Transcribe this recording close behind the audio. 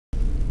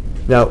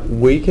Now,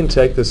 we can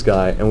take this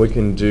guy and we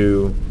can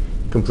do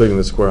completing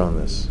the square on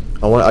this.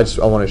 I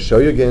want to show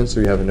you again so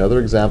you have another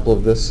example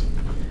of this.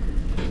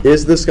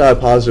 Is this guy a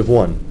positive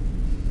 1?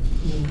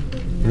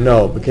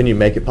 No, but can you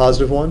make it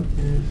positive 1?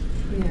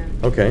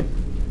 Yeah. Okay.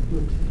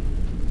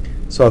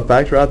 So I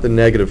factor out the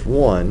negative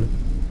 1,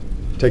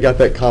 take out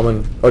that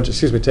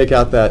take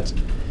out that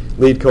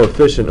lead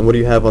coefficient, and what do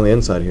you have on the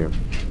inside here?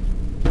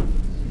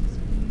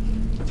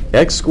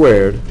 X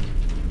squared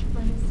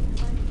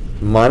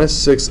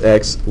minus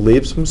 6x,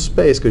 leave some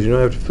space because you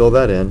don't have to fill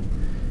that in,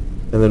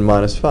 and then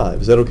minus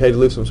 5. Is that okay to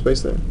leave some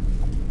space there?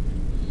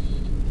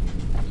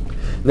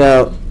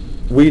 Now,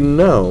 we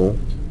know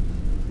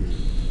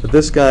that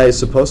this guy is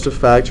supposed to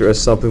factor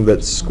as something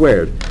that's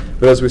squared,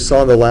 but as we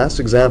saw in the last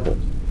example,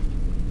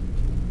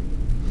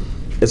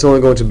 it's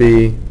only going to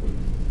be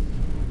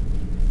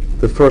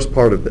the first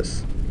part of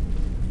this.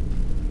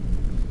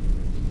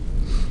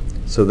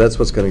 So that's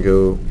what's going to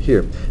go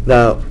here.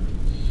 Now,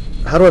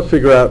 how do I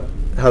figure out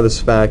how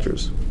this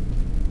factors?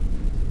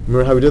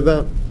 Remember how we did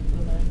that?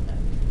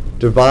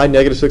 Divide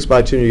negative 6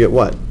 by 2 and you get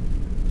what?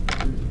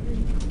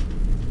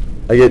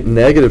 I get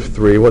negative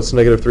 3. What's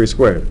negative 3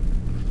 squared?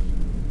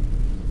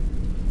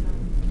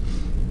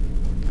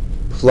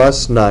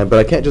 Plus 9, but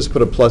I can't just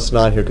put a plus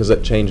 9 here because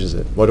that changes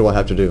it. What do I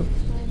have to do?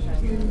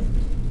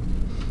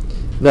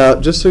 Now,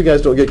 just so you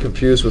guys don't get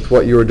confused with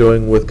what you were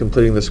doing with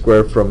completing the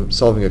square from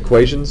solving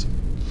equations,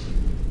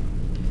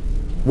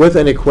 with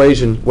an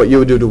equation, what you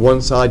would do to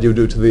one side, you would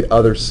do to the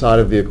other side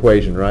of the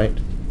equation, right?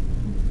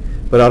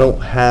 But I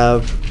don't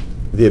have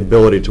the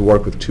ability to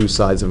work with two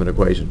sides of an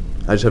equation.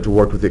 I just have to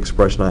work with the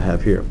expression I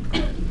have here.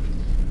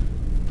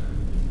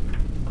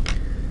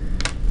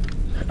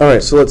 All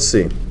right, so let's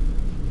see.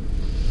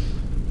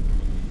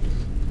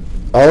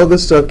 All of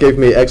this stuff gave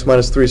me x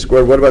minus 3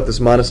 squared. What about this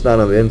minus 9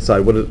 on the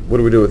inside? What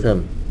do we do with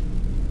him?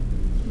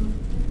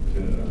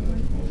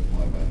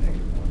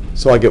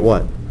 So I get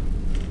what?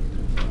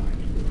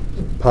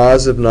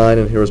 Positive 9,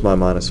 and here's my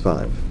minus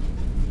 5.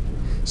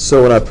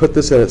 So when I put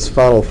this in its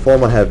final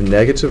form, I have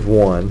negative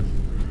 1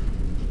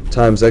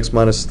 times x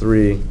minus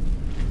 3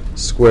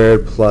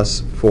 squared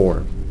plus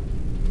 4.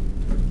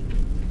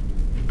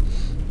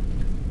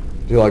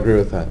 Do you all agree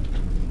with that?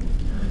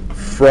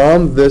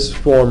 From this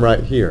form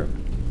right here,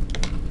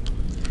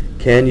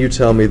 can you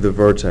tell me the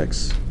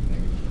vertex?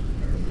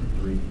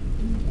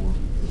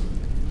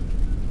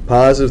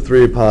 Positive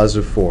 3,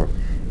 positive 4.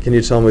 Can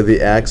you tell me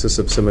the axis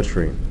of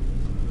symmetry?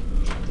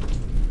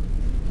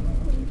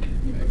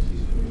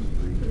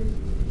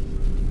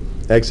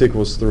 X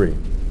equals 3.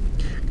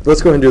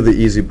 Let's go ahead and do the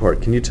easy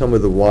part. Can you tell me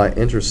the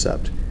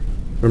y-intercept?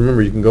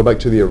 Remember, you can go back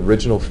to the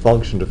original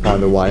function to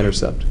find the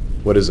y-intercept.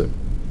 What is it?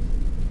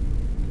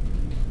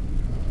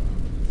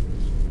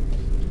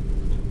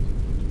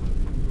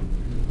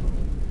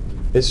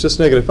 It's just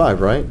negative 5,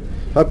 right?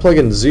 If I plug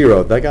in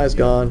 0, that guy's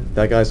gone,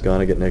 I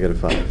get negative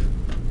 5.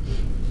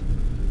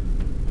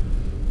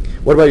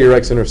 What about your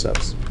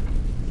x-intercepts?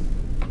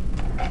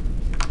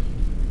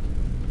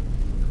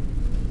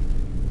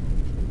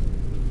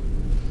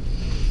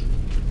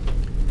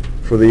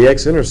 For the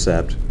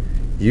x-intercept,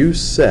 you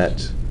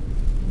set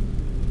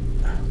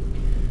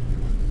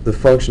the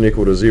function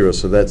equal to 0.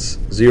 So that's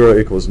 0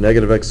 equals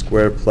negative x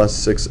squared plus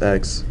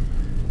 6x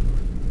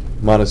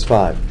minus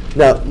 5.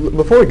 Now,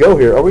 before we go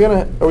here, are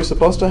we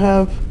supposed to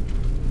have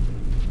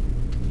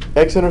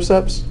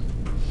x-intercepts?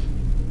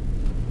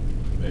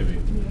 Maybe,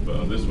 but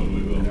on this one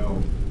we will.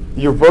 No.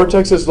 Your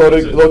vertex is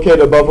located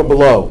above or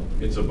below?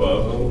 It's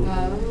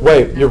above.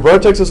 Wait, your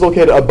vertex is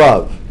located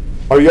above.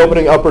 Are you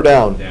opening up or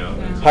down? Down.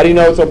 How do you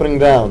know it's opening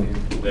down?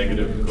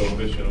 Negative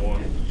coefficient of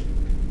 1.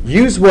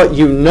 Use what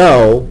you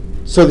know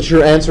so that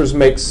your answers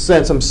make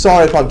sense. I'm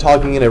sorry if I'm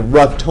talking in a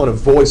rough tone of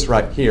voice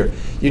right here.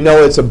 You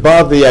know it's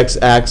above the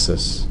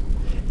x-axis,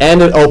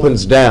 and it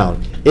opens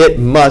down. It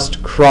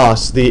must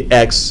cross the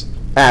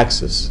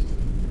x-axis.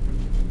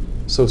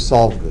 So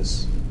solve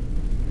this.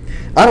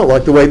 I don't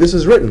like the way this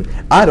is written.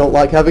 I don't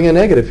like having a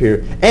negative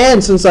here.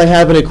 And since I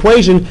have an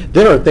equation,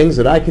 there are things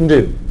that I can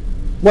do.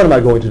 What am I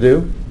going to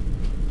do?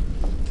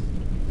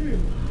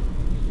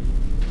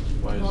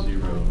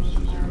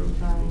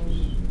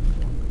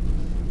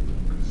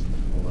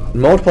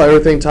 Multiply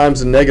everything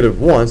times the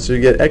negative 1, so you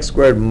get x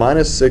squared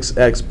minus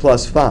 6x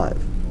plus 5.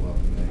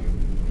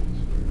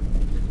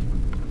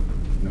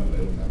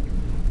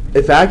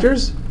 It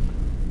factors?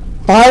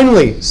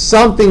 Finally,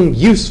 something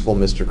useful,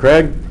 Mr.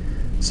 Craig.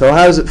 So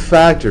how does it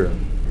factor?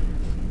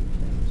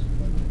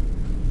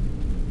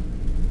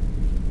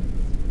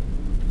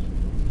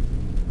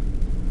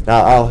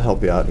 Now, I'll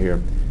help you out here.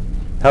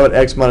 How about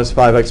x minus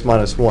 5, x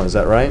minus 1? Is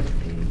that right?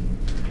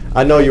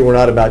 I know you were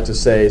not about to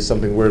say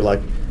something weird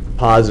like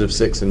positive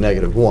 6 and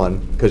negative 1,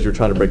 because you're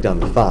trying to break down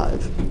the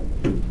 5.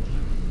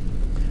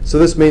 So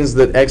this means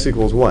that x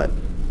equals what?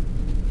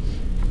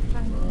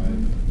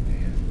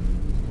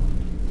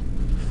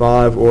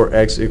 5 or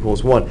x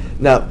equals 1.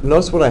 Now,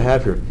 notice what I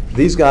have here.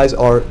 These guys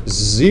are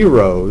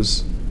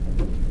zeros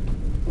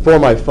for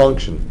my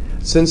function.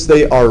 Since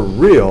they are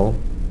real,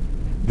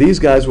 these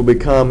guys will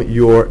become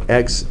your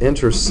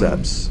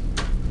x-intercepts.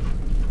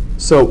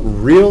 So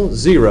real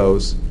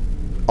zeros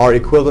are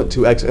equivalent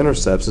to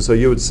x-intercepts, and so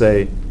you would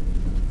say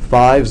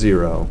 5,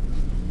 0,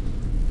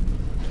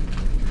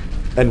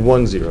 and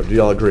 1, 0. Do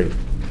y'all agree?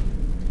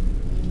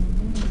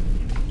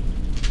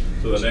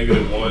 So the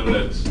 -1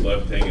 that's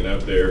left hanging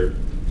out there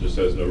just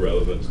has no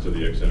relevance to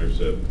the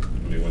x-intercept.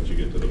 I mean, once you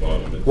get to the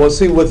bottom. Well,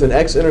 see, with an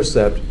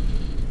x-intercept,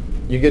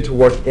 you get to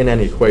work in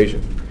any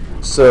equation.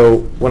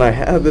 So when I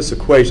have this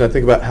equation, I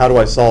think about how do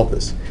I solve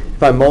this.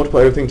 If I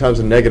multiply everything times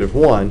a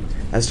 -1,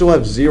 I still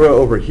have 0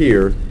 over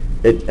here,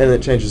 and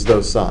it changes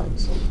those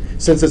signs.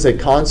 Since it's a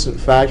constant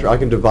factor, I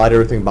can divide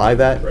everything by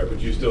that. Right, but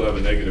you still have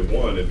a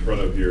 -1 in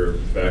front of your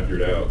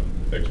factored out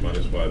x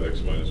minus 5, x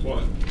minus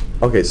 1.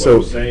 Okay, What so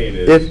I'm saying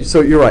is,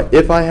 so you're right.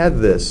 If I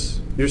had this,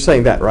 you're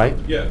saying that, right?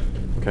 yeah.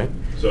 Okay.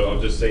 So I'm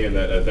just saying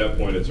that at that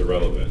point it's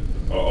irrelevant.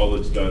 All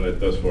it's done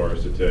thus far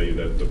is to tell you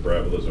that the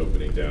parabola is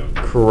opening down.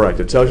 Correct.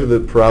 It tells you the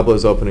parabola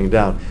is opening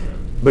down.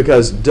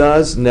 Because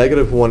does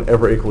 -1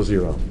 ever equal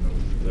 0?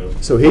 No.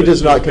 So he But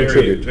does it's not very,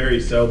 contribute. very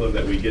seldom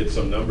that we get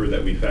some number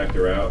that we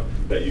factor out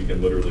that you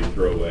can literally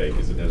throw away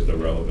because it has no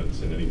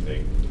relevance in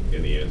anything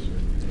in the answer.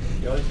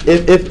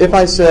 If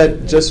I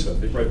said just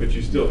Right, but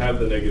you still have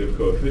the negative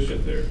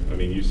coefficient there. I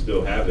mean, you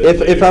still have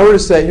it. if I were to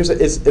say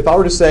if I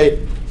were to say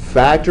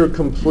factor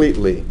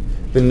completely,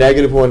 the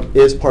 -1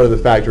 is part of the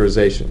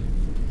factorization.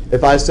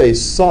 If I say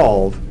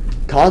solve,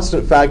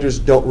 constant factors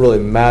don't really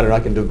matter. I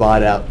can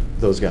divide out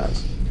those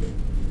guys.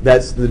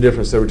 That's the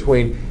difference there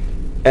between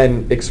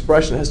an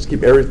expression has to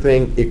keep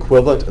everything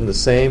equivalent and the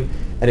same.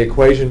 An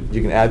equation,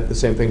 you can add the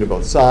same thing to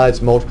both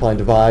sides, multiply and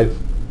divide,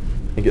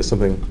 and get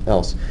something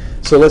else.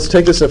 So let's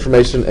take this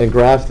information and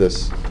graph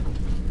this.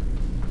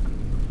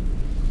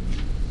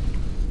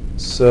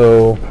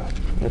 So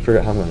I figure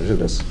out how I'm going to do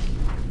this.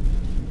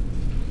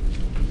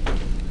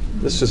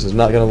 This just is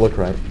not going to look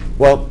right.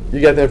 Well, you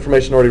got the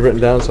information already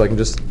written down, so I can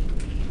just...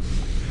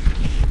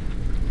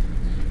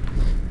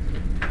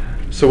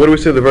 So what do we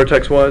say the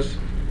vertex was?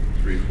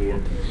 3, 4.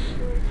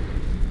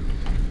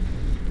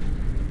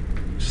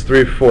 It's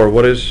 3, 4.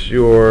 What is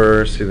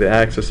your, see, the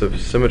axis of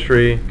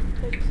symmetry?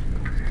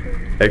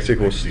 X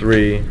equals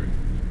 3.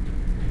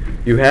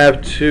 You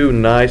have two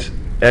nice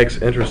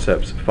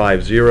x-intercepts,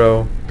 5,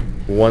 0,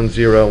 1,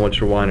 0. What's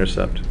your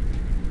y-intercept?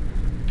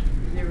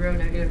 0,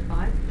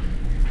 -5.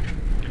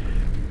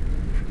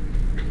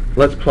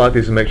 Let's plot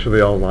these and make sure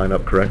they all line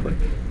up correctly.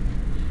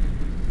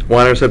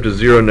 Y-intercept is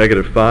 0,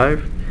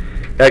 -5.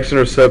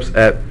 X-intercepts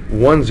at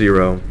 1,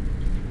 0,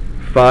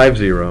 5,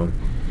 0.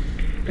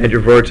 And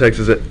your vertex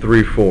is at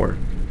 3, 4.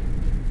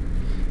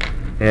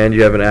 And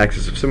you have an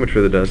axis of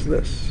symmetry that does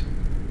this.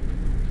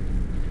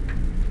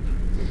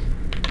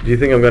 Do you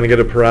think I'm going to get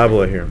a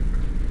parabola here?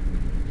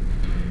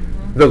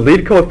 The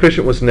lead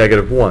coefficient was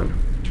 -1.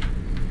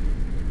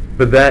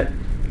 But that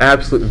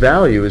absolute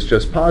value is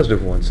just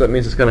 +1. So that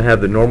means it's going to have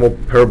the normal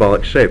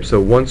parabolic shape. So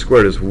 1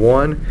 squared is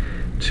 1,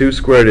 2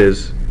 squared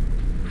is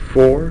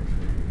 4,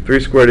 3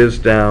 squared is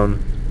down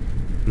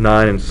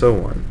 9, and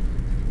so on.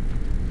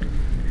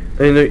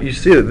 And you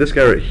see that this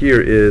guy right here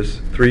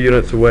is 3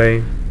 units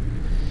away,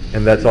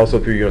 and that's also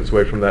 3 units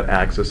away from that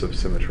axis of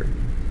symmetry.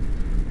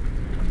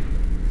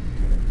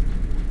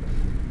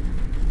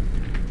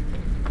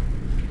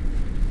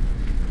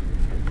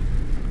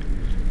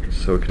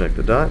 So we connect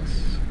the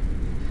dots,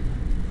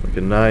 make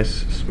a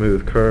nice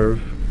smooth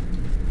curve,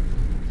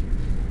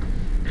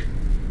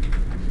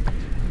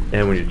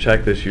 and when you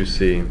check this you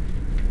see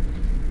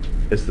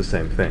it's the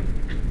same thing.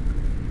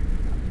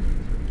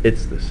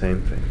 It's the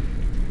same thing.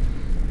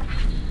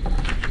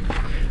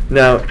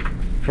 Now,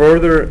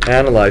 further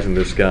analyzing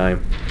this guy,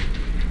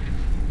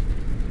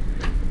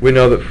 we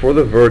know that for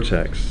the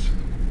vertex,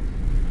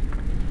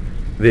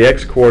 the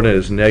x-coordinate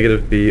is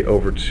 -b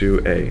over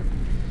 2a.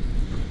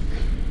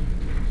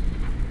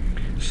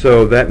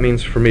 So that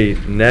means for me,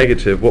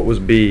 negative, what was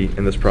b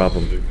in this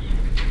problem? 6.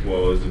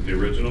 Well, is it the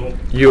original?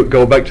 You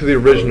go back to the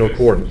original Okay.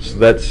 coordinates.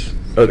 That's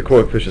the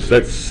coefficients.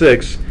 That's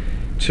 6.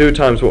 2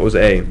 times what was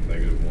a?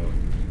 -1.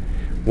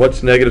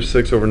 What's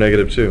 -6 over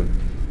 -2?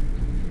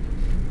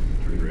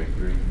 3.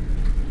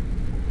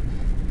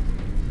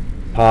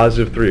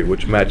 +3,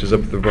 which matches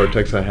up with the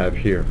vertex I have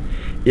here.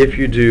 If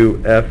you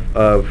do f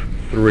of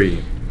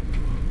 3,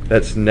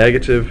 that's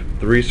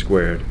 -3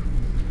 squared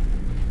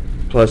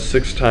plus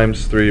 6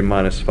 times 3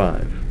 minus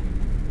 5.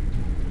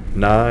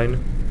 9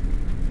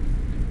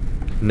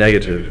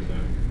 negative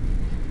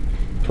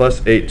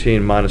plus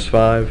 18 minus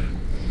 5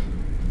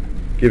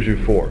 gives you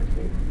 4.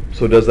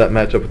 So does that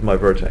match up with my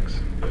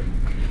vertex?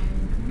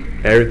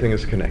 Everything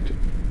is connected.